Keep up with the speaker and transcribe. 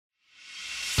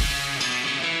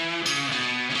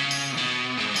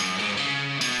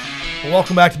Well,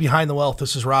 welcome back to Behind the Wealth.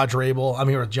 This is Roger Abel. I'm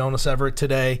here with Jonas Everett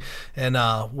today, and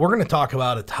we're going to talk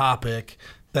about a topic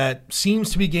that seems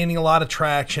to be gaining a lot of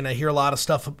traction. I hear a lot of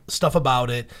stuff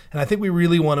about it, and I think we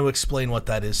really want to explain what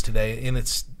that is today. And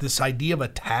it's this idea of a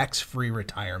tax-free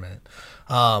retirement.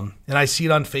 And I see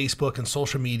it on Facebook and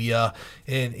social media,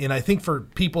 and I think for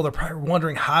people, they're probably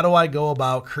wondering, how do I go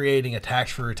about creating a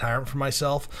tax-free retirement for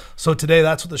myself? So today,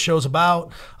 that's what the show's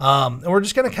about, and we're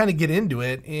just going to kind of get into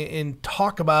it and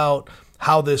talk about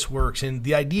how this works. And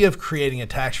the idea of creating a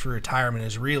tax-free retirement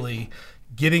is really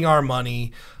getting our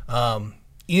money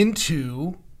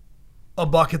into a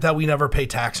bucket that we never pay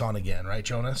tax on again, right,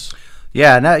 Jonas?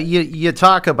 Yeah. Now you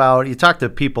talk to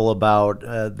people about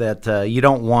that you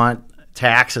don't want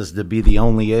taxes to be the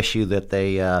only issue that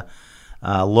they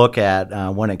look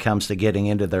at when it comes to getting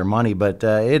into their money, but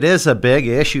it is a big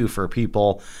issue for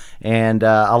people, and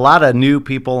a lot of new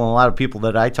people and a lot of people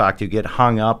that I talk to get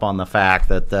hung up on the fact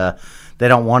that they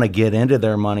don't want to get into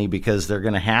their money because they're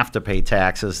going to have to pay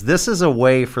taxes. This is a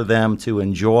way for them to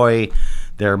enjoy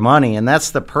their money, and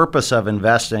that's the purpose of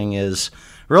investing, is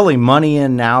really money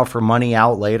in now for money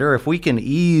out later. If we can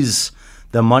ease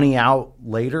the money out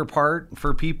later part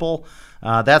for people,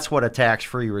 that's what a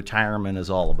tax-free retirement is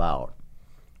all about.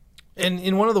 And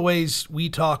in one of the ways we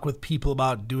talk with people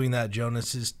about doing that,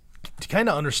 Jonas, is to kind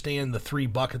of understand the three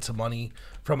buckets of money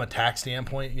from a tax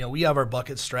standpoint. We have our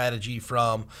bucket strategy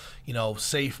from,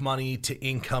 safe money to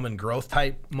income and growth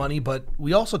type money, but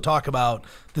we also talk about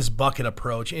this bucket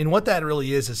approach. And what that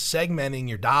really is segmenting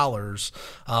your dollars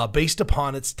based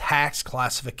upon its tax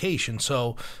classification.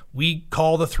 So we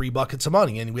call the three buckets of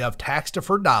money, and we have tax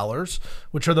deferred dollars,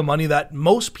 which are the money that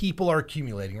most people are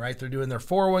accumulating, right? They're doing their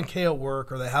 401k at work,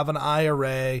 or they have an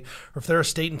IRA, or if they're a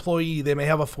state employee, they may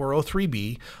have a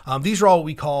 403b. These are all what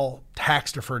we call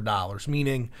tax deferred dollars,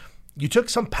 meaning you took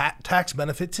some tax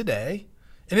benefit today,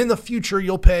 and in the future,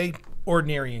 you'll pay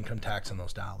ordinary income tax on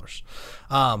those dollars.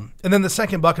 And then the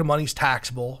second bucket of money is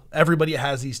taxable. Everybody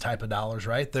has these type of dollars,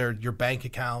 right? They're your bank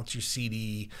accounts, your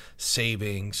CD,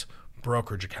 savings,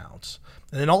 brokerage accounts.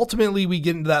 And then ultimately, we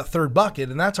get into that third bucket,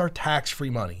 and that's our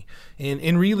tax-free money.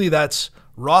 And really, that's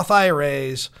Roth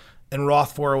IRAs and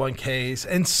Roth 401ks.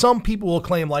 And some people will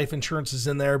claim life insurance is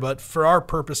in there, but for our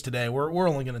purpose today, we're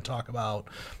only going to talk about,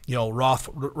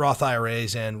 Roth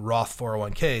IRAs and Roth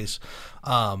 401ks.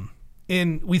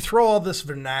 And we throw all this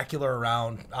vernacular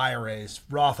around IRAs,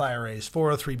 Roth IRAs,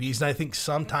 403bs, and I think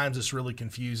sometimes it's really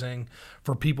confusing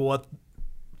for people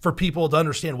to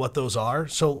understand what those are.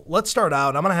 So let's start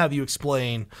out. I'm going to have you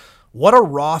explain what a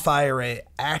Roth IRA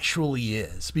actually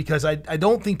is, because I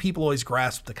don't think people always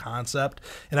grasp the concept.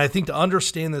 And I think to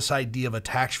understand this idea of a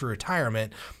tax-free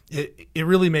retirement, it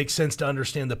really makes sense to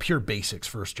understand the pure basics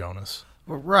first, Jonas.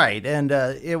 Right, and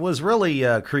it was really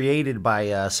created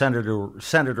by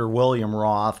Senator William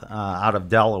Roth out of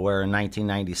Delaware in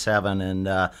 1997,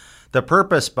 and the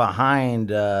purpose behind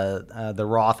the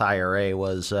Roth IRA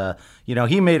was,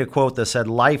 he made a quote that said,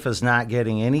 "Life is not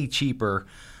getting any cheaper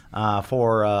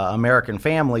for American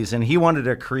families," and he wanted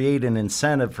to create an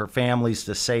incentive for families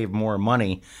to save more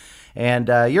money. And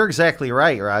you're exactly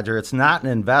right, Roger. It's not an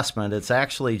investment. It's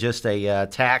actually just a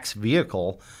tax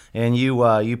vehicle, and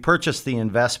you purchase the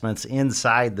investments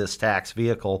inside this tax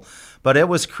vehicle. But it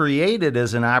was created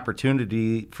as an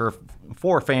opportunity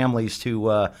for families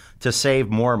to save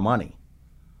more money.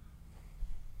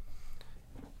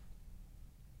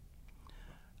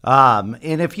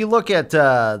 And if you look at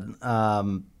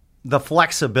the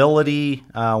flexibility,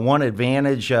 one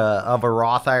advantage of a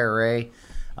Roth IRA,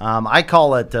 I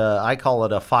call it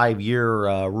a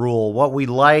 5-year rule. What we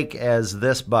like as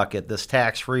this bucket, this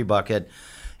tax-free bucket,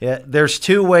 there's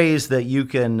two ways that you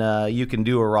can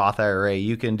do a Roth IRA.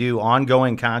 You can do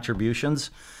ongoing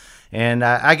contributions, and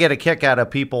I get a kick out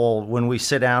of people when we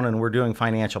sit down and we're doing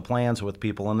financial plans with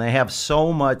people, and they have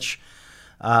so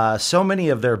many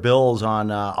of their bills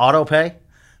on auto pay.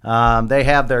 They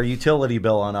have their utility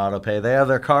bill on auto pay. They have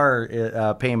their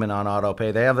car payment on auto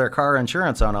pay. They have their car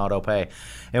insurance on auto pay.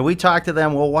 And we talk to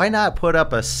them, well, why not put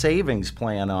up a savings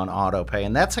plan on auto pay?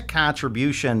 And that's a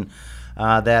contribution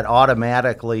that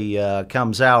automatically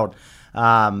comes out.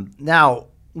 Now,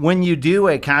 when you do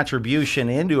a contribution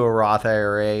into a Roth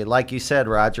IRA, like you said,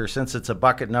 Roger, since it's a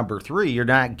bucket number 3, you're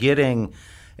not getting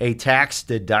a tax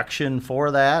deduction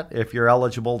for that if you're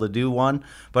eligible to do one,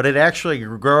 but it actually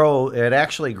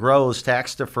grows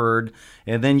tax deferred,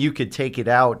 and then you could take it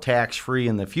out tax free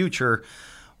in the future.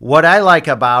 What I like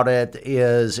about it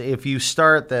is if you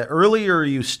start, the earlier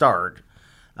you start,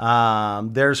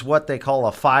 there's what they call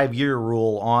a 5-year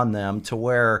rule on them, to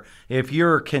where if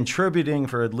you're contributing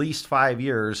for at least 5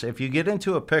 years, if you get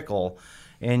into a pickle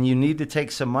and you need to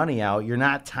take some money out, you're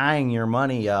not tying your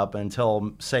money up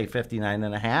until, say, 59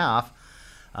 and a half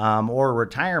or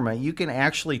retirement. You can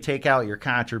actually take out your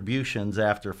contributions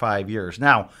after 5 years.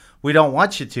 Now, we don't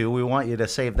want you to. We want you to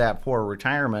save that for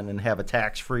retirement and have a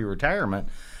tax-free retirement.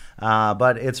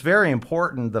 But it's very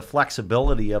important, the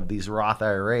flexibility of these Roth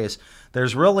IRAs.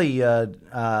 There's really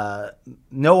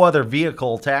no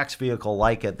other tax vehicle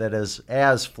like it that is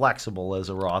as flexible as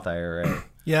a Roth IRA.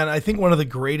 Yeah, and I think one of the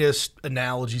greatest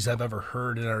analogies I've ever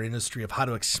heard in our industry of how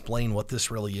to explain what this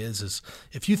really is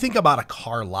if you think about a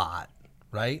car lot,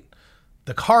 right?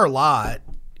 The car lot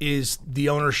is the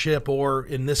ownership, or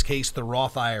in this case, the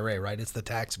Roth IRA, right? It's the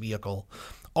tax vehicle.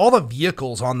 All the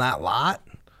vehicles on that lot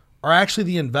are actually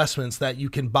the investments that you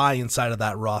can buy inside of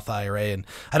that Roth IRA. And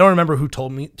I don't remember who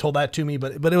told that to me,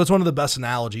 but it was one of the best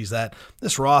analogies that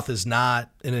this Roth is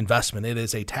not an investment. It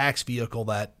is a tax vehicle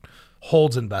that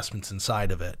holds investments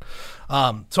inside of it.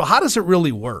 So how does it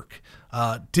really work?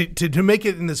 To make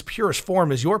it in its purest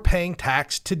form is you're paying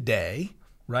tax today,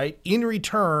 right, in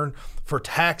return for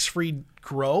tax-free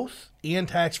growth and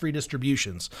tax-free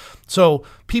distributions. So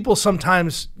people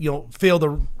sometimes, fail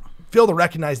to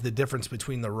recognize the difference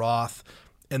between the Roth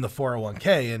and the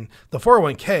 401k. And the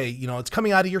 401k, it's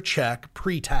coming out of your check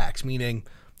pre-tax, meaning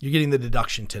you're getting the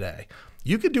deduction today.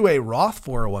 You could do a Roth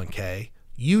 401k,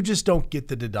 you just don't get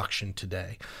the deduction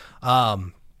today.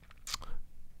 If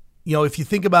you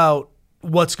think about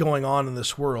what's going on in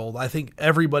this world, I think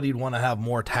everybody would want to have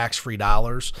more tax-free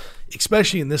dollars,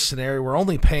 especially in this scenario. We're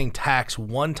only paying tax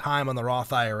one time on the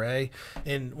Roth IRA.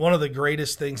 And one of the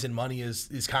greatest things in money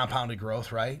is compounded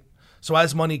growth, right? So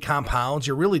as money compounds,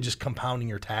 you're really just compounding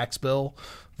your tax bill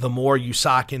the more you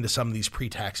sock into some of these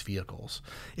pre-tax vehicles.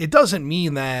 It doesn't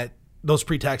mean that those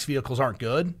pre-tax vehicles aren't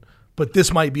good, but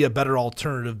this might be a better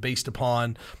alternative based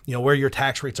upon, where your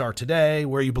tax rates are today,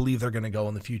 where you believe they're going to go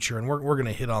in the future. And we're going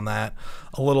to hit on that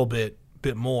a little bit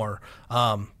more.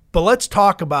 But let's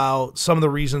talk about some of the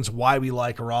reasons why we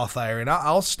like a Roth IRA. And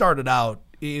I'll start it out.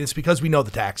 It's because we know the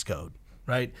tax code,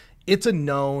 right? It's a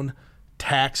known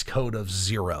tax code of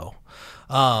 0.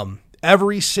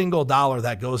 Every single dollar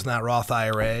that goes in that Roth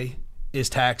IRA is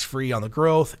tax-free on the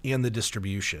growth and the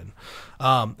distribution.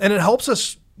 And it helps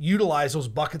us utilize those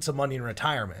buckets of money in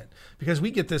retirement, because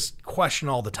we get this question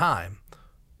all the time.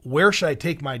 Where should I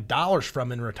take my dollars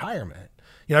from in retirement?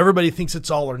 Everybody thinks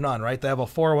it's all or none, right? They have a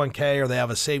 401k or they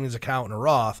have a savings account in a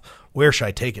Roth. Where should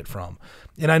I take it from?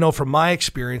 And I know from my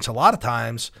experience, a lot of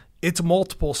times it's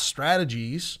multiple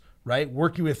strategies, right?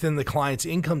 Working within the client's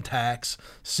income tax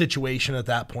situation at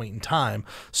that point in time.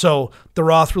 So the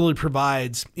Roth really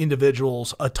provides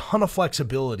individuals a ton of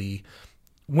flexibility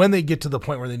when they get to the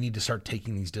point where they need to start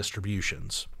taking these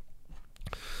distributions.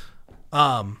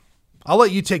 I'll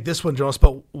let you take this one, Jonas,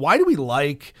 but why do we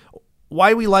like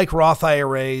Roth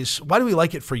IRAs? Why do we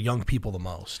like it for young people the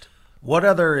most? What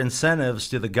other incentives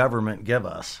do the government give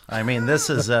us? I mean, this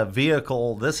is a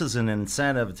vehicle, this is an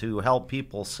incentive to help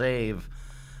people save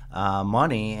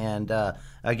money. And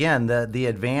again, the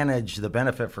advantage, the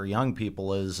benefit for young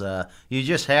people is you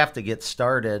just have to get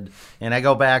started. And I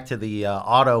go back to the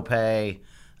auto pay.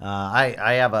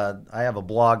 I have a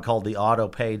blog called the Auto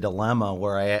Pay Dilemma,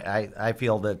 where I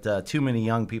feel that too many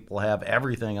young people have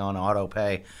everything on auto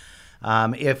pay.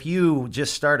 If you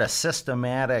just start a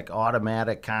systematic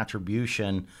automatic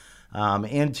contribution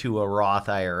into a Roth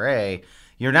IRA,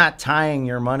 you're not tying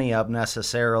your money up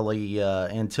necessarily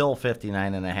until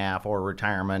 59 and a half or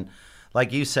retirement.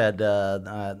 Like you said,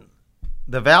 the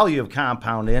value of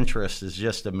compound interest is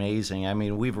just amazing. I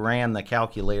mean, we've ran the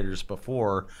calculators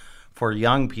before for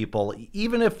young people.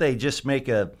 Even if they just make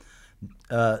a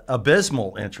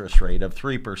abysmal interest rate of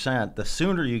 3%, the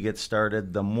sooner you get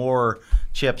started, the more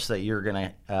chips that you're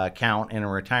going to count in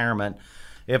retirement.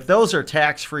 If those are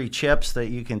tax-free chips that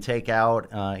you can take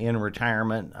out in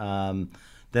retirement,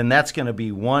 then that's going to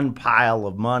be one pile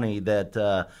of money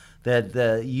that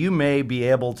you may be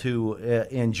able to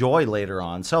enjoy later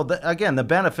on. So again, the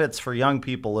benefits for young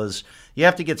people is you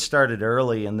have to get started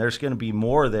early, and there's going to be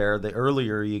more there the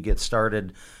earlier you get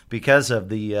started because of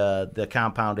the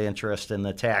compound interest and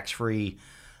the tax-free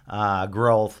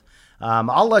growth.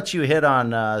 I'll let you hit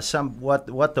on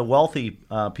what the wealthy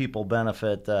people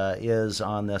benefit is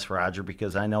on this, Roger,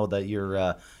 because I know that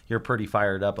you're pretty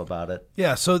fired up about it.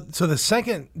 Yeah. So the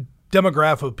second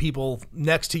demographic of people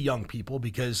next to young people,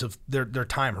 because of their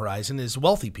time horizon, is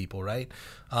wealthy people, right?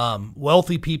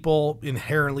 Wealthy people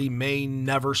inherently may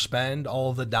never spend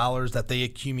all of the dollars that they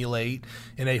accumulate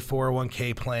in a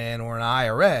 401k plan or an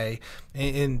IRA,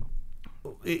 and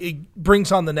it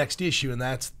brings on the next issue, and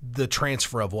that's the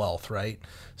transfer of wealth, right?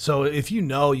 So if you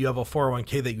know you have a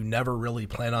 401k that you never really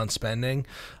plan on spending,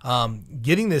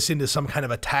 getting this into some kind of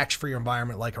a tax-free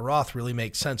environment like a Roth really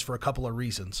makes sense for a couple of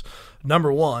reasons.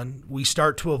 Number one, we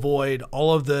start to avoid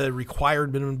all of the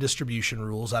required minimum distribution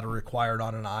rules that are required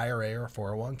on an IRA or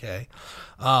 401k.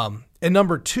 And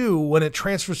number two, when it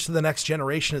transfers to the next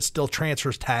generation, it still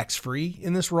transfers tax-free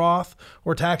in this Roth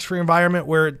or tax-free environment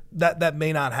where that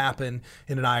may not happen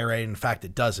in an IRA. In fact,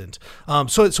 it doesn't.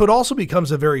 So it also becomes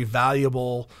a very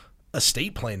valuable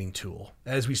estate planning tool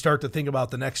as we start to think about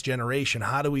the next generation.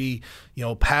 How do we,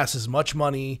 pass as much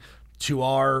money to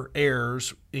our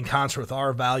heirs in concert with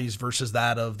our values versus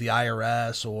that of the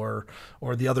IRS or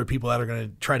the other people that are going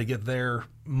to try to get their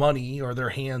money or their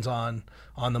hands on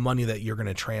the money that you're going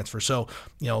to transfer. So,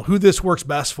 who this works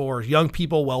best for, young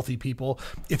people, wealthy people.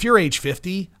 If you're age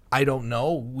 50, I don't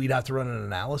know. We'd have to run an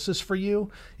analysis for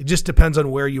you. It just depends on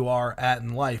where you are at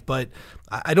in life. But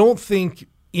I don't think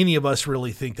any of us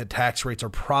really think that tax rates are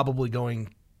probably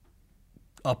going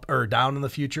up or down in the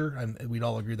future. And we'd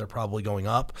all agree they're probably going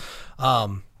up.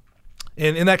 And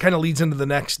that kind of leads into the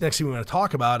next thing we want to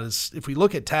talk about is if we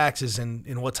look at taxes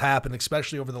and what's happened,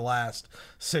 especially over the last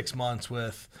 6 months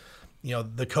with,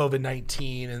 the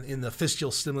COVID-19 and the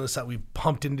fiscal stimulus that we've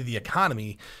pumped into the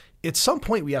economy, at some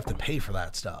point we have to pay for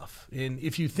that stuff. And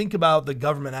if you think about the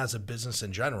government as a business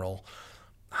in general,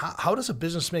 how does a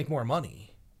business make more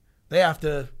money? They have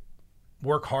to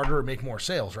work harder or make more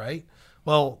sales, right?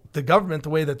 Well, the government, the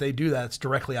way that they do that, it's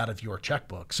directly out of your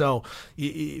checkbook. So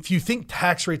if you think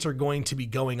tax rates are going to be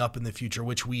going up in the future,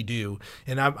 which we do,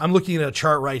 and I'm looking at a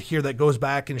chart right here that goes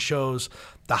back and shows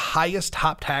the highest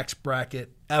top tax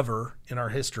bracket ever in our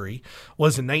history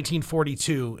was in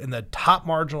 1942, and the top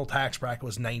marginal tax bracket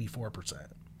was 94%.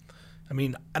 I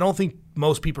mean, I don't think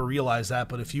most people realize that,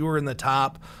 but if you were in the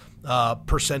top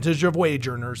percentage of wage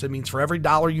earners, it means for every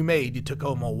dollar you made, you took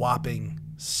home a whopping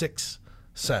 6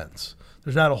 cents.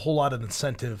 There's not a whole lot of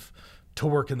incentive to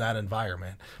work in that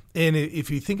environment. And if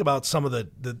you think about some of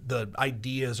the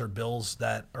ideas or bills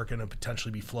that are going to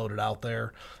potentially be floated out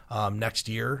there next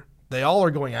year, they all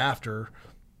are going after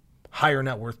higher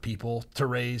net worth people to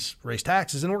raise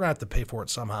taxes, and we're going to have to pay for it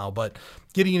somehow. But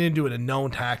getting into a known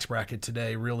tax bracket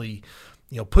today really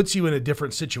puts you in a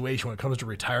different situation when it comes to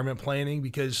retirement planning,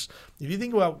 because if you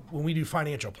think about when we do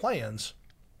financial plans,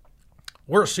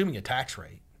 we're assuming a tax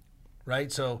rate,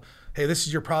 right? So, hey, this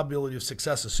is your probability of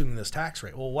success assuming this tax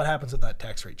rate. Well, what happens if that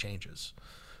tax rate changes?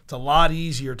 It's a lot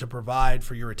easier to provide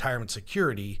for your retirement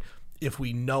security if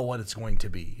we know what it's going to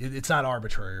be. It's not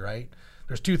arbitrary, right?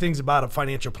 There's two things about a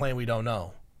financial plan we don't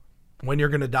know: when you're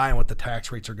going to die and what the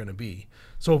tax rates are going to be.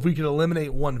 So if we could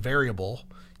eliminate one variable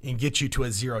and get you to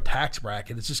a zero tax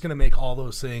bracket, it's just going to make all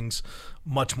those things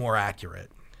much more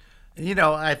accurate.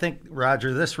 I think,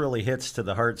 Roger, this really hits to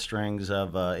the heartstrings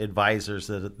of advisors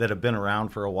that have been around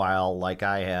for a while, like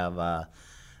I have.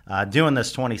 Doing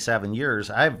this 27 years,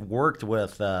 I've worked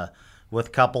with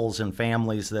couples and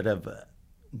families that have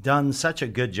done such a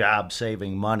good job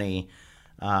saving money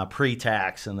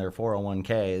pre-tax in their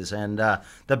 401ks. And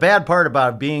the bad part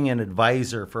about being an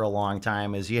advisor for a long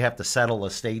time is you have to settle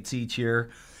estates each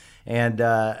year. And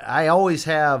I always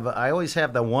have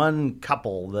the one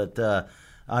couple that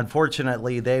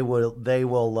unfortunately they'll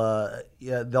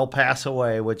pass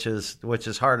away, which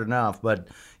is hard enough. But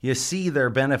you see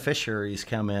their beneficiaries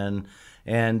come in,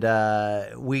 and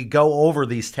we go over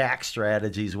these tax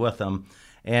strategies with them.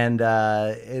 And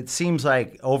it seems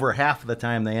like over half of the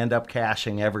time they end up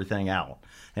cashing everything out.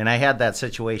 And I had that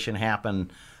situation happen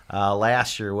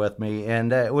last year with me,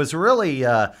 and it was really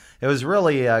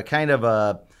kind of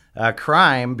a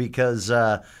crime, because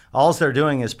all they're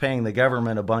doing is paying the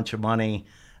government a bunch of money,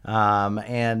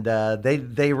 and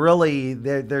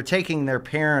they're taking their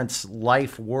parents'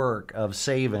 life work of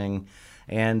saving,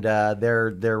 and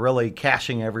they're really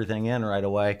cashing everything in right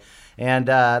away. And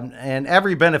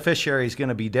every beneficiary is going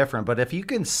to be different. But if you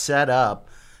can set up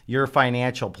your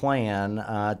financial plan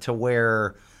to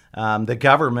where the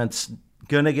government's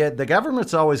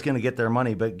always going to get their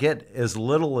money, but get as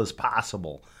little as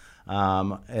possible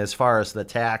as far as the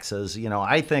taxes.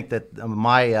 I think that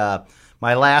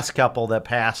my last couple that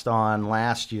passed on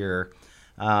last year,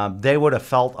 they would have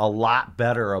felt a lot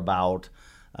better about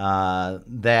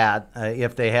that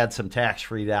if they had some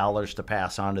tax-free dollars to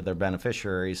pass on to their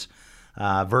beneficiaries,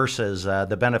 versus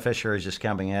the beneficiaries just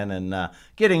coming in and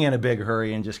getting in a big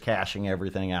hurry and just cashing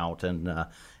everything out, and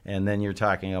then you're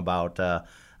talking about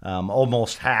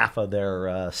almost half of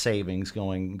their savings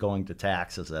going to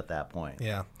taxes at that point.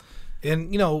 Yeah,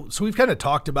 and so we've kind of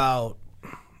talked about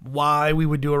why we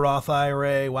would do a Roth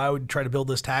IRA, why we would try to build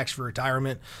this tax for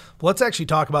retirement. But let's actually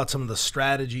talk about some of the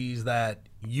strategies that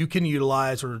you can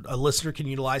utilize, or a listener can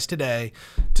utilize today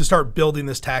to start building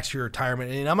this tax-free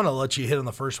retirement? And I'm going to let you hit on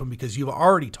the first one because you've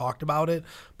already talked about it,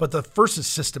 but the first is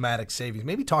systematic savings.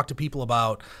 Maybe talk to people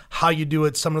about how you do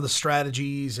it, some of the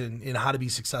strategies, and how to be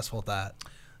successful at that.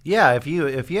 Yeah, if you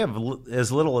have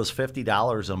as little as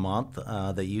 $50 a month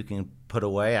that you can put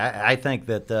away, I think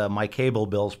that my cable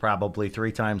bill is probably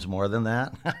 3 times more than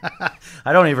that.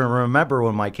 I don't even remember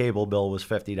when my cable bill was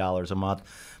 $50 a month.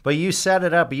 But you set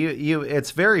it up.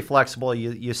 It's very flexible.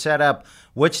 You set up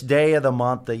which day of the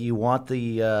month that you want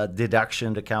the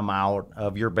deduction to come out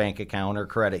of your bank account or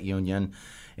credit union,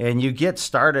 and you get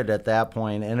started at that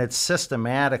point, and it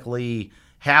systematically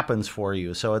happens for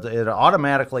you. So it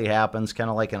automatically happens, kind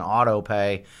of like an auto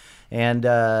pay. And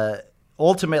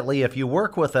ultimately, if you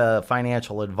work with a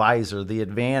financial advisor, the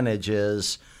advantage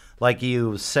is, like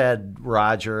you said,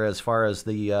 Roger, as far as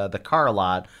the car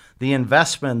lot, the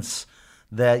investments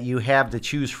that you have to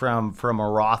choose from a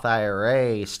Roth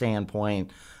IRA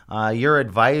standpoint, your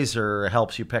advisor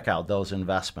helps you pick out those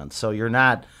investments. So you're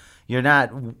not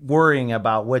worrying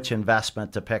about which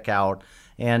investment to pick out.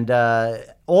 And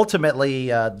ultimately,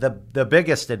 the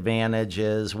biggest advantage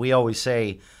is, we always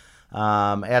say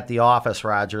at the office,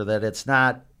 Roger, that it's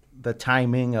not the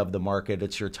timing of the market,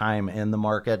 it's your time in the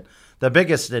market. The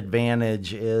biggest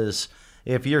advantage is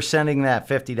if you're sending that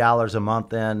 $50 a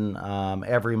month in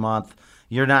every month,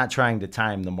 you're not trying to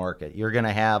time the market. You're going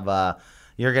to have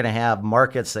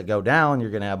markets that go down. You're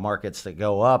going to have markets that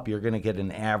go up. You're going to get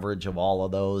an average of all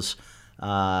of those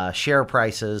share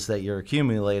prices that you're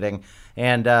accumulating.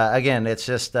 And again, it's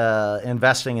just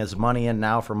investing as money in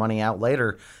now for money out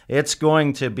later. It's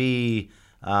going to be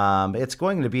a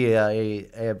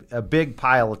big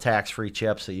pile of tax-free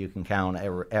chips that you can count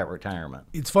at retirement.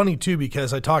 It's funny too,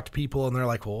 because I talk to people and they're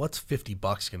like, well, what's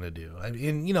 $50 going to do? I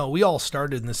mean, we all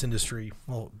started in this industry,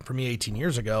 well, for me 18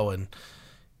 years ago. And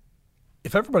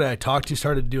if everybody I talked to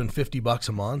started doing $50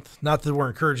 a month, not that we're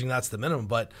encouraging that's the minimum,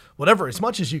 but whatever, as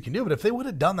much as you can do. But if they would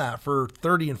have done that for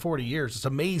 30 and 40 years, it's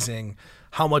amazing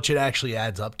how much it actually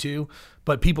adds up to.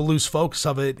 But people lose focus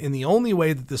of it. And the only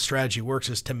way that this strategy works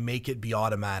is to make it be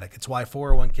automatic. It's why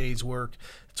 401ks work.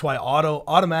 It's why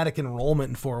automatic enrollment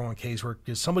in 401ks work,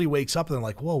 because somebody wakes up and they're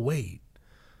like, whoa, wait,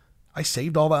 I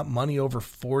saved all that money over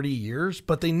 40 years,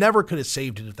 but they never could have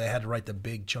saved it if they had to write the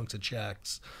big chunks of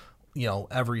checks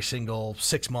every single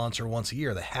 6 months or once a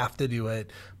year. They have to do it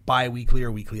bi-weekly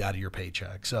or weekly out of your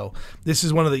paycheck. So this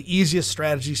is one of the easiest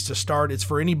strategies to start. It's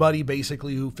for anybody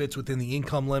basically who fits within the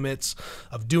income limits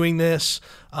of doing this.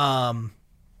 And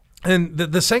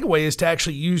the second way is to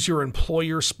actually use your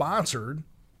employer-sponsored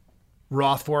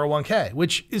Roth 401k,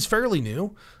 which is fairly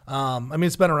new.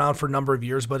 It's been around for a number of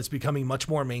years, but it's becoming much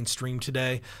more mainstream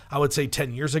today. I would say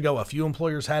 10 years ago, a few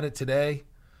employers had it. Today,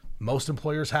 most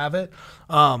employers have it.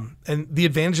 And the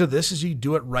advantage of this is you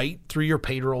do it right through your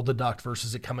payroll deduct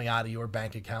versus it coming out of your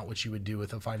bank account, which you would do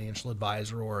with a financial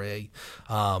advisor or a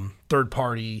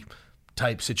third-party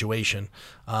type situation.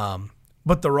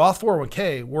 But the Roth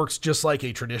 401k works just like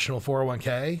a traditional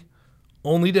 401k.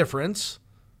 Only difference,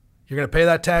 you're going to pay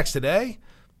that tax today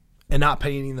and not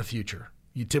pay any in the future.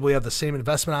 You typically have the same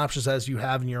investment options as you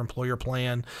have in your employer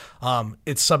plan.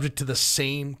 It's subject to the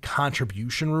same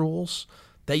contribution rules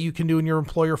that you can do in your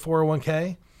employer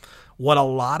 401k. What a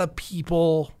lot of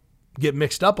people get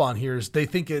mixed up on here is they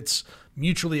think it's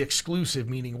mutually exclusive,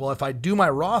 meaning, well, if I do my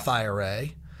Roth IRA,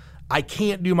 I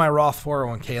can't do my Roth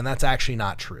 401k, and that's actually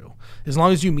not true. As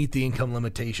long as you meet the income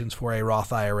limitations for a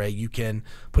Roth IRA, you can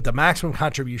put the maximum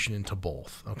contribution into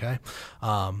both, okay?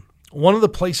 One of the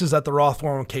places that the Roth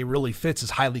 401k really fits is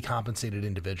highly compensated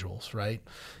individuals, right?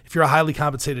 If you're a highly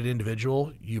compensated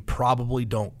individual, you probably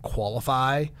don't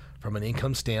qualify from an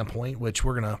income standpoint, which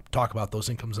we're going to talk about those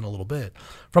incomes in a little bit.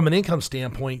 From an income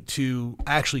standpoint, to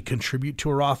actually contribute to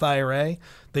a Roth IRA,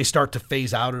 they start to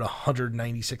phase out at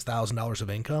 $196,000 of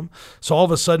income. So all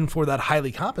of a sudden, for that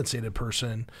highly compensated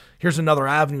person, here's another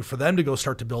avenue for them to go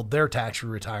start to build their tax-free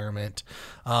retirement,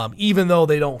 even though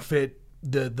they don't fit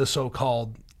the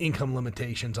so-called income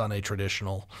limitations on a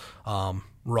traditional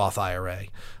Roth IRA.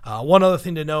 One other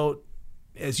thing to note,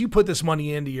 as you put this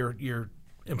money into your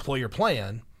employer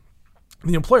plan,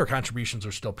 the employer contributions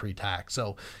are still pre-tax.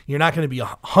 So you're not going to be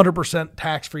 100%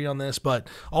 tax-free on this, but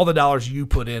all the dollars you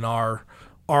put in are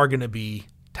going to be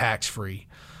tax-free.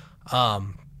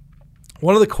 One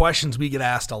of the questions we get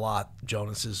asked a lot,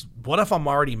 Jonas, is what if I'm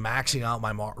already maxing out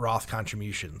my Roth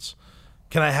contributions?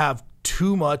 Can I have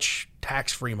too much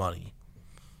tax-free money?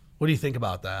 What do you think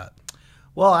about that?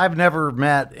 Well, I've never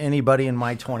met anybody in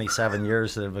my 27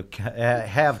 years that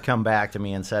have come back to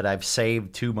me and said I've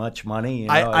saved too much money. You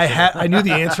know? I knew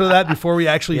the answer to that before we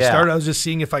actually Yeah. started. I was just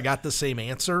seeing if I got the same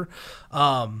answer.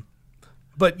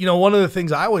 But one of the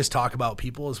things I always talk about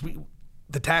people is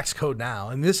the tax code now,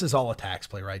 and this is all a tax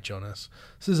play, right, Jonas?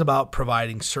 This is about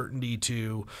providing certainty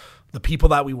to the people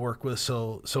that we work with.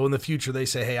 So in the future they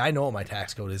say, hey, I know what my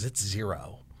tax code is. It's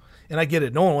 0. And I get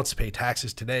it. No one wants to pay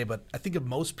taxes today, but I think if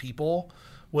most people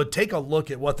would take a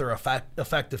look at what their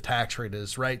effective tax rate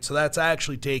is, right? So that's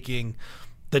actually taking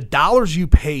the dollars you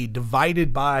paid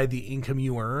divided by the income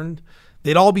you earned,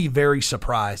 they'd all be very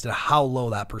surprised at how low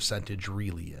that percentage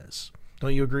really is.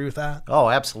 Don't you agree with that? Oh,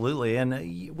 absolutely.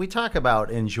 And we talk about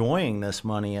enjoying this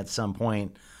money at some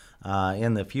point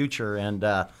in the future. And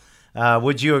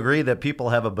would you agree that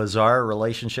people have a bizarre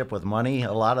relationship with money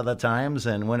a lot of the times?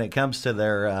 And when it comes to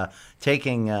their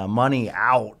taking money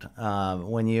out,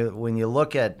 when you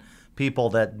look at people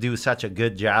that do such a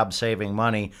good job saving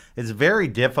money, it's very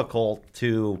difficult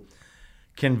to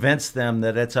convince them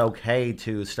that it's okay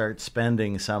to start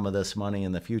spending some of this money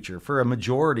in the future for a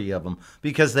majority of them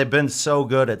because they've been so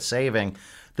good at saving.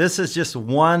 This is just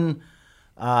one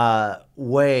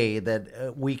way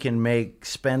that we can make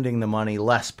spending the money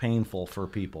less painful for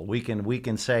people. We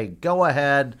can say, go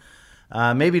ahead.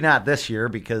 Maybe not this year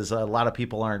because a lot of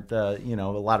people aren't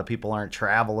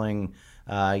traveling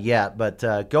yet.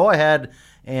 But go ahead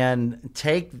and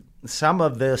take some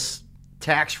of this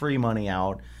tax-free money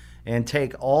out and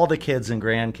take all the kids and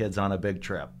grandkids on a big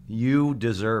trip. You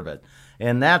deserve it,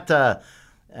 and that.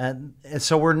 And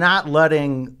so we're not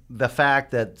letting the fact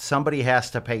that somebody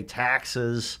has to pay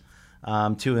taxes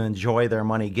to enjoy their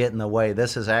money get in the way.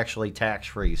 This is actually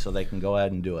tax-free, so they can go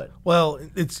ahead and do it. Well,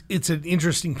 it's an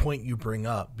interesting point you bring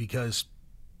up because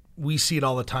we see it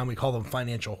all the time. We call them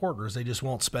financial hoarders. They just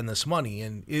won't spend this money,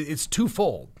 and it's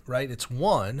twofold, right? It's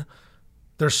one,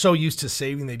 they're so used to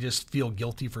saving, they just feel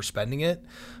guilty for spending it.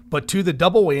 But two, the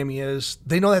double whammy is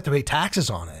they know they have to pay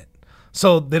taxes on it.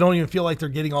 So they don't even feel like they're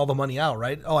getting all the money out,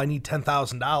 right? Oh, I need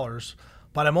 $10,000,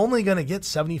 but I'm only going to get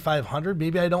 $7,500.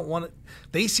 Maybe I don't want it.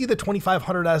 They see the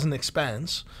 $2,500 as an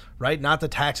expense, right? Not the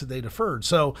tax that they deferred.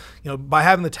 So, by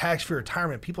having the tax-free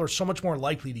retirement, people are so much more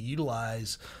likely to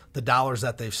utilize the dollars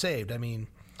that they've saved. I mean,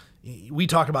 we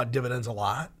talk about dividends a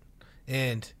lot,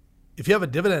 and if you have a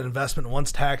dividend investment,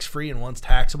 one's tax-free and one's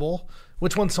taxable,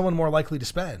 which one's someone more likely to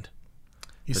spend?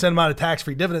 You send them out a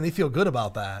tax-free dividend, they feel good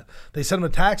about that. They send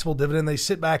them a taxable dividend, they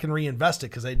sit back and reinvest it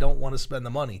because they don't want to spend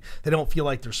the money. They don't feel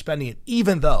like they're spending it,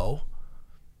 even though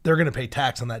they're going to pay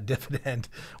tax on that dividend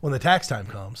when the tax time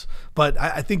comes. But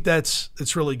I think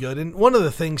it's really good. And one of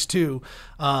the things too,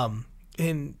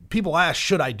 and people ask,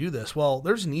 should I do this? Well,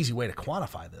 there's an easy way to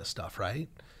quantify this stuff, right?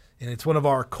 And it's one of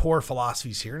our core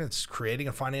philosophies here, and it's creating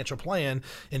a financial plan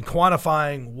and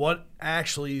quantifying what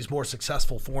actually is more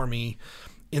successful for me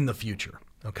in the future.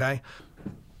 Okay.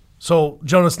 So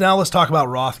Jonas, now let's talk about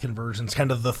Roth conversions,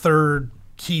 kind of the third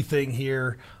key thing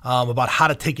here about how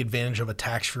to take advantage of a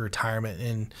tax-free retirement,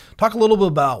 and talk a little bit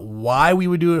about why we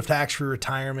would do a tax-free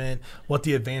retirement, what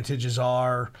the advantages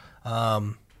are.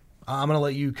 I'm going to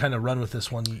let you kind of run with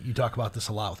this one. You talk about this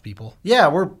a lot with people. Yeah,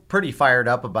 we're pretty fired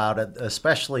up about it,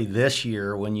 especially this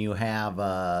year when you have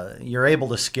you're able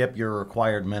to skip your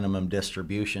required minimum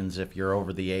distributions if you're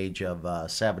over the age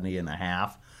of 70 and a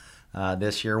half.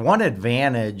 This year. One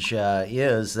advantage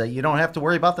is that you don't have to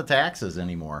worry about the taxes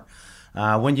anymore.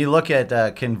 When you look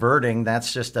at converting,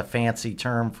 that's just a fancy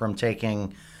term from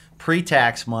taking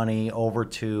pre-tax money over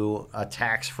to a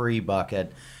tax-free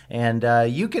bucket.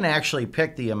 And you can actually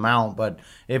pick the amount, but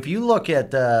if you look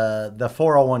at the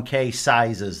 401k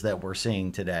sizes that we're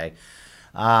seeing today,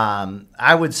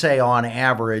 I would say on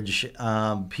average,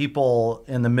 people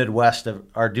in the Midwest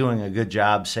are doing a good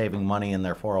job saving money in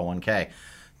their 401k.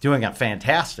 Doing a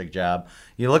fantastic job.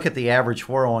 You look at the average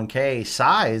 401k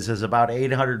size is about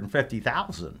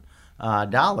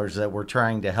 $850,000 that we're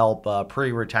trying to help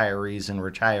pre-retirees and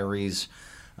retirees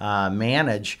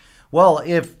manage. Well,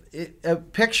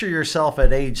 picture yourself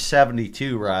at age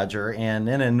 72, Roger, and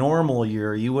in a normal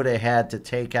year, you would have had to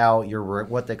take out your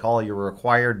what they call your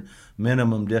required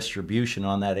minimum distribution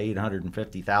on that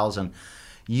 $850,000.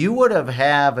 You would have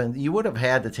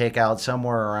had to take out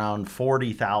somewhere around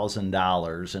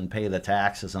 $40,000 and pay the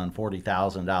taxes on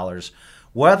 $40,000,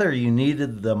 whether you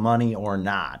needed the money or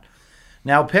not.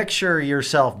 Now picture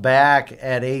yourself back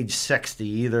at age 60,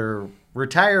 either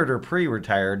retired or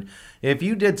pre-retired. If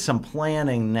you did some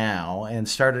planning now and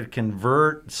started to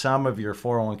convert some of your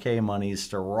 401k monies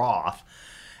to Roth,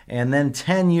 and then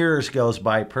 10 years goes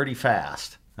by pretty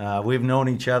fast, We've known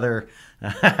each other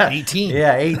 18.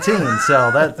 Yeah, 18.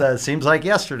 So that seems like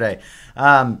yesterday.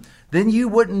 Then you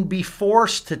wouldn't be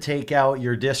forced to take out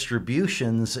your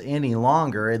distributions any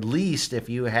longer, at least if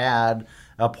you had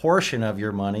a portion of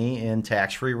your money in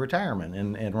tax-free retirement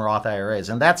in Roth IRAs.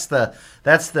 And that's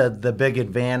the big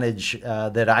advantage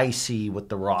that I see with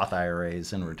the Roth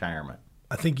IRAs in retirement.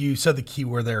 I think you said the key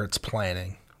word there, it's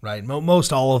planning, right?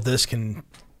 Most all of this can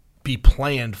be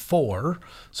planned for,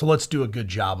 so let's do a good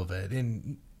job of it.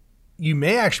 And you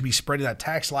may actually be spreading that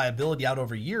tax liability out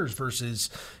over years versus,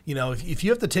 if you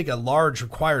have to take a large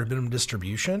required minimum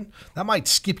distribution, that might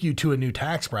skip you to a new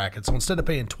tax bracket. So instead of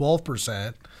paying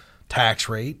 12% tax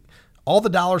rate, all the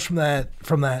dollars from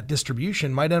that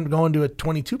distribution might end up going to a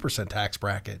 22% tax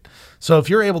bracket. So if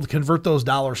you're able to convert those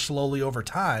dollars slowly over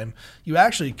time, you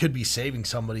actually could be saving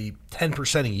somebody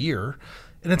 10% a year.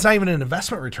 And it's not even an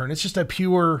investment return. It's just a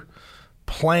pure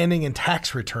planning and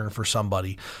tax return for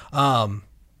somebody.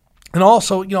 And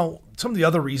also, some of the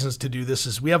other reasons to do this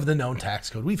is we have the known tax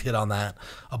code. We've hit on that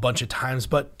a bunch of times.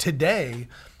 But today,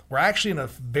 we're actually in a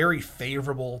very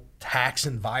favorable tax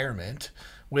environment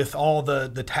with all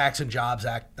the Tax and Jobs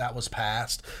Act that was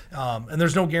passed. And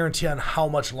there's no guarantee on how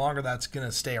much longer that's going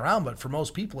to stay around. But for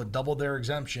most people, it doubled their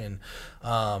exemption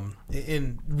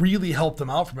and really helped them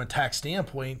out from a tax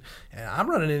standpoint. And I'm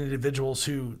running into individuals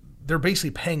who they're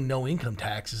basically paying no income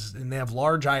taxes and they have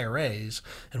large IRAs.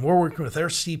 And we're working with their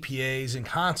CPAs in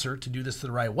concert to do this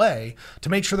the right way to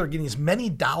make sure they're getting as many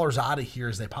dollars out of here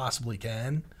as they possibly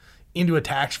can into a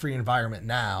tax-free environment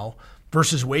now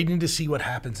versus waiting to see what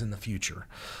happens in the future.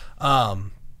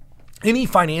 Any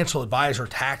financial advisor,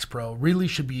 tax pro, really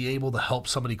should be able to help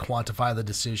somebody quantify the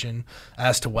decision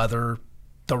as to whether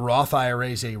the Roth IRA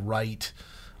is a right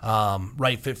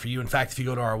fit for you. In fact, if you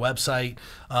go to our website,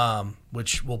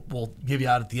 which we'll give you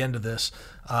out at the end of this,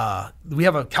 we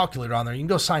have a calculator on there. You can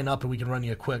go sign up and we can run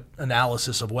you a quick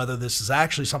analysis of whether this is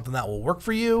actually something that will work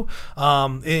for you.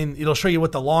 And it'll show you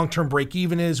what the long-term break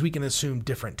even is. We can assume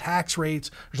different tax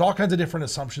rates. There's all kinds of different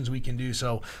assumptions we can do.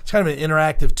 So it's kind of an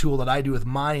interactive tool that I do with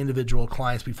my individual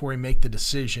clients before we make the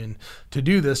decision to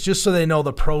do this, just so they know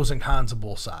the pros and cons of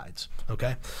both sides.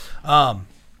 Okay.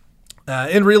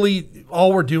 And really,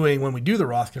 all we're doing when we do the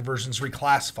Roth conversion is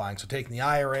reclassifying. So taking the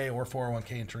IRA or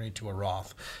 401k and turning it to a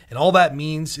Roth. And all that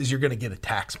means is you're going to get a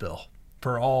tax bill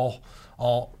for all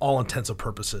intents and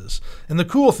purposes. And the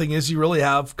cool thing is you really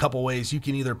have a couple ways. You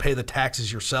can either pay the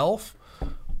taxes yourself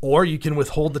or you can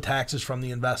withhold the taxes from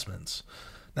the investments.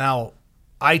 Now,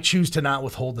 I choose to not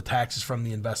withhold the taxes from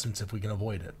the investments if we can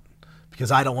avoid it because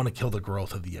I don't want to kill the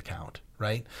growth of the account,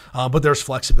 right? But there's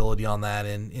flexibility on that,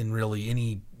 and really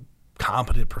any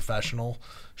competent professional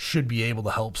should be able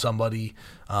to help somebody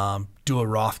do a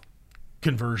Roth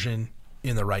conversion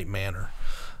in the right manner.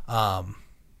 I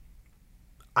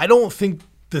don't think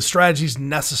the strategy is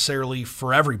necessarily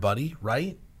for everybody,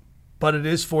 right? But it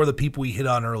is for the people we hit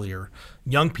on earlier.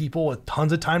 Young people with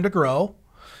tons of time to grow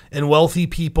and wealthy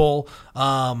people who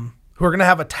are going to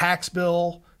have a tax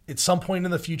bill at some point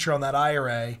in the future on that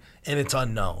IRA and it's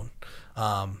unknown.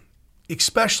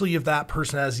 Especially if that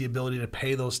person has the ability to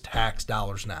pay those tax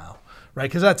dollars now, right?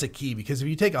 Because that's a key. Because if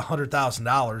you take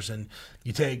 $100,000 and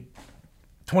you take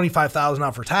 $25,000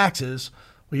 out for taxes,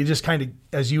 well, you just kind of,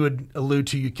 as you would allude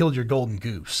to, you killed your golden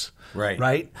goose, right?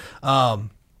 Right.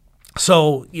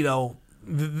 So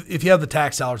if you have the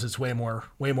tax dollars, it's way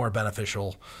more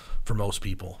beneficial for most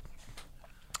people.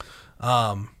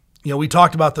 We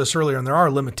talked about this earlier, and there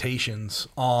are limitations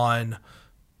on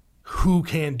who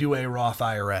can do a Roth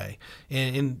IRA.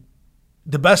 And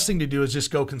the best thing to do is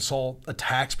just go consult a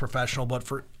tax professional. But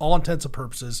for all intents and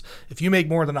purposes, if you make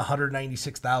more than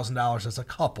 $196,000 as a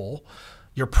couple,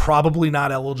 you're probably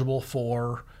not eligible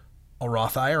for a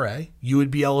Roth IRA. You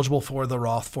would be eligible for the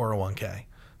Roth 401k.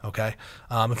 Okay.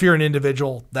 If you're an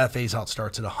individual, that phase out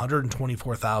starts at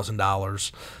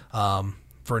 $124,000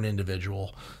 for an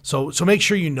individual. So make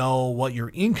sure you know what your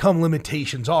income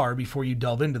limitations are before you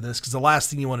delve into this, because the last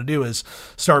thing you want to do is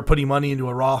start putting money into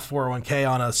a Roth 401k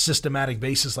on a systematic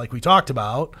basis like we talked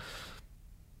about.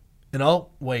 And oh,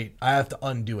 wait, I have to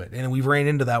undo it. And we've ran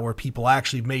into that where people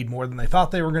actually made more than they thought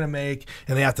they were going to make,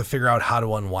 and they have to figure out how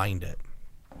to unwind it.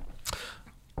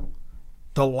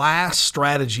 The last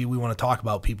strategy we want to talk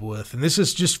about people with, and this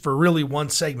is just for really one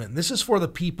segment, and this is for the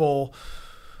people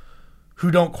who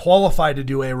don't qualify to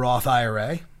do a Roth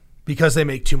IRA because they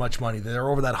make too much money. They're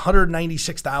over that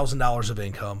 $196,000 of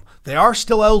income. They are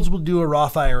still eligible to do a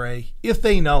Roth IRA if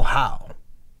they know how,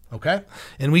 okay?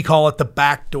 And we call it the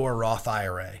backdoor Roth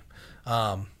IRA.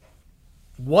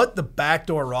 What the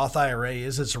backdoor Roth IRA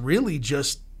is, it's really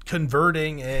just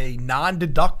converting a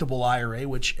non-deductible IRA,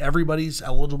 which everybody's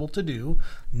eligible to do,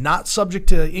 not subject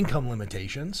to income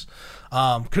limitations,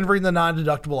 converting the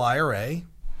non-deductible IRA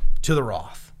to the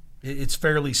Roth. It's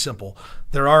fairly simple.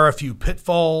 There are a few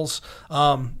pitfalls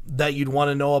that you'd want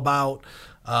to know about,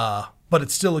 but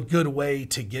it's still a good way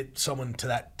to get someone to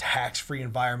that tax-free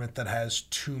environment that has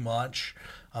too much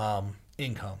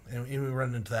income. And we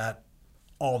run into that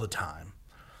all the time.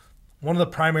 One of the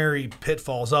primary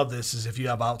pitfalls of this is if you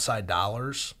have outside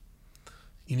dollars,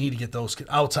 you need to get those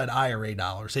outside IRA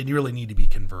dollars. They really need to be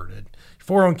converted.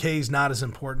 401k is not as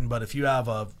important, but if you have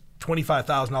a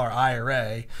 $25,000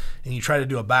 IRA and you try to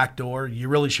do a backdoor, you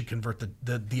really should convert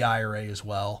the IRA as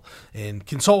well, and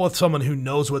consult with someone who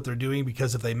knows what they're doing,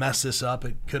 because if they mess this up,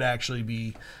 it could actually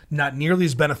be not nearly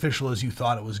as beneficial as you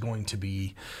thought it was going to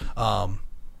be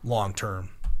long term.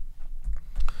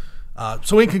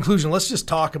 So in conclusion, let's just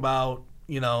talk about,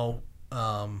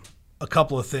 a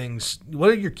couple of things. What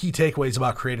are your key takeaways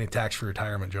about creating tax-free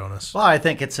retirement, Jonas? Well, I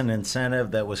think it's an incentive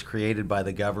that was created by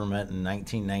the government in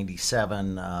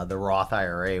 1997. The Roth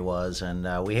IRA was, and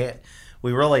we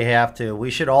really have to.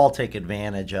 We should all take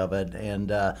advantage of it.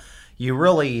 And you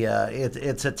really,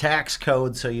 it's a tax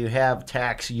code, so you have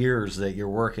tax years that you're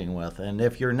working with. And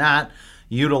if you're not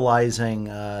utilizing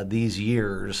these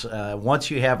years,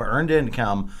 once you have earned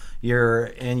income,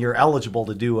 you're eligible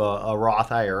to do a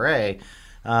Roth IRA.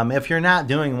 If you're not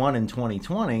doing one in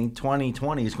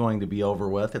 2020 is going to be over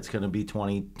with. It's going to be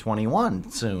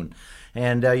 2021 soon.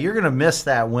 And you're going to miss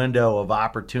that window of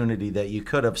opportunity that you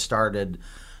could have started.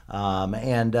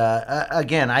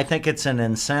 Again, I think it's an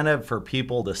incentive for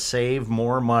people to save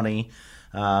more money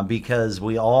because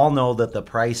we all know that the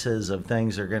prices of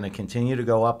things are going to continue to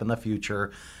go up in the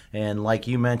future. And like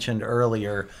you mentioned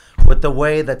earlier, with the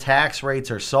way the tax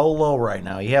rates are so low right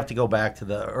now, you have to go back to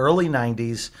the early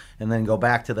 90s and then go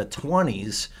back to the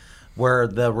 20s where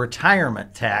the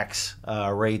retirement tax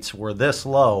rates were this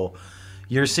low.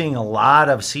 You're seeing a lot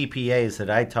of CPAs that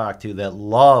I talk to that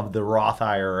love the Roth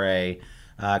IRA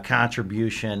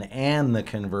contribution and the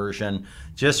conversion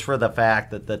just for the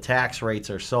fact that the tax rates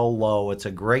are so low. It's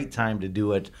a great time to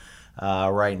do it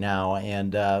right now.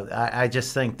 And I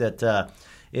just think that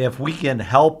if we can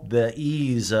help the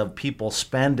ease of people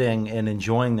spending and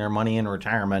enjoying their money in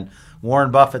retirement, Warren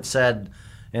Buffett said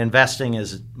investing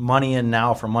is money in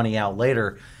now for money out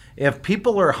later. If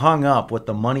people are hung up with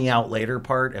the money out later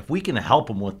part, if we can help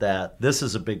them with that, this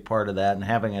is a big part of that, and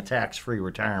having a tax-free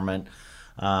retirement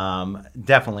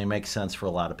definitely makes sense for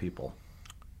a lot of people.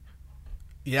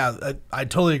 Yeah, I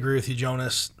totally agree with you,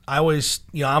 Jonas. I always,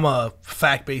 I'm a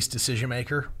fact-based decision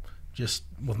maker, just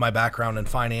with my background in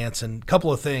finance. And a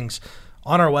couple of things.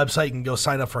 On our website, you can go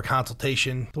sign up for a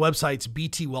consultation. The website's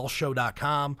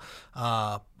btwealthshow.com.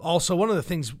 Also, one of the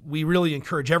things we really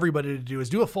encourage everybody to do is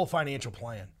do a full financial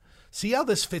plan. See how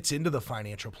this fits into the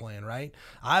financial plan, right?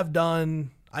 I've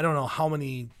done, I don't know how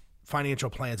many financial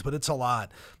plans, but it's a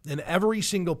lot. And every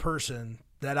single person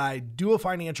that I do a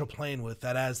financial plan with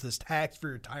that has this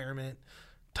tax-free retirement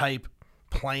type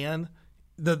plan,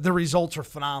 the results are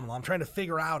phenomenal. I'm trying to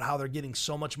figure out how they're getting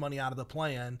so much money out of the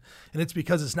plan, and it's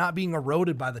because it's not being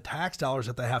eroded by the tax dollars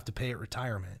that they have to pay at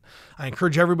retirement. I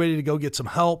encourage everybody to go get some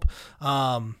help.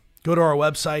 Go to our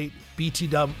website,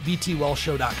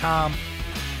 btwealthshow.com.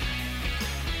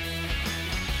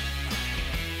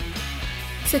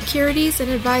 Securities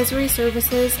and advisory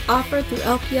services offered through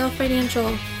LPL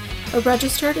Financial, a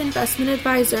registered investment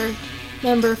advisor,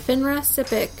 member FINRA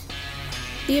SIPC.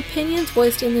 The opinions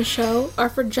voiced in the show are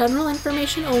for general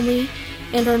information only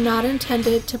and are not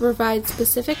intended to provide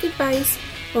specific advice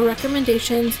or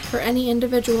recommendations for any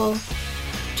individual.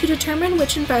 To determine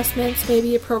which investments may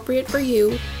be appropriate for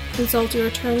you, consult your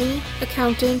attorney,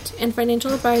 accountant, and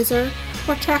financial advisor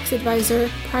or tax advisor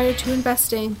prior to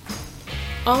investing.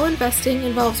 All investing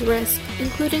involves risk,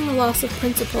 including the loss of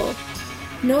principal.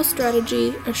 No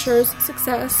strategy assures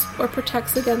success or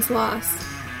protects against loss.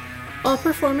 All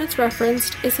performance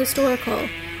referenced is historical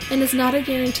and is not a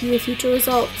guarantee of future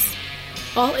results.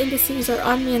 All indices are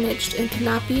unmanaged and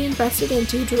cannot be invested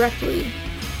into directly.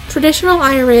 Traditional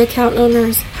IRA account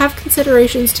owners have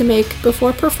considerations to make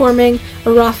before performing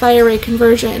a Roth IRA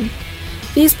conversion.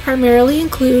 These primarily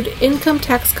include income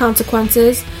tax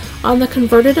consequences on the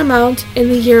converted amount in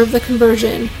the year of the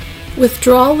conversion,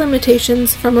 withdrawal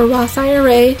limitations from a Roth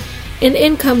IRA, and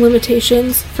income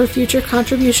limitations for future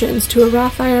contributions to a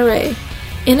Roth IRA.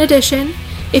 In addition,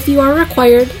 if you are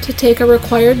required to take a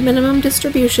required minimum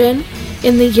distribution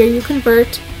in the year you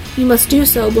convert, you must do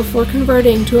so before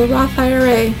converting to a Roth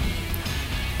IRA.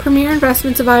 Premier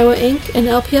Investments of Iowa Inc. and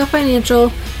LPL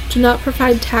Financial do not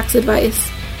provide tax advice.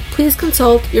 Please please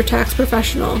consult your tax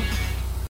professional.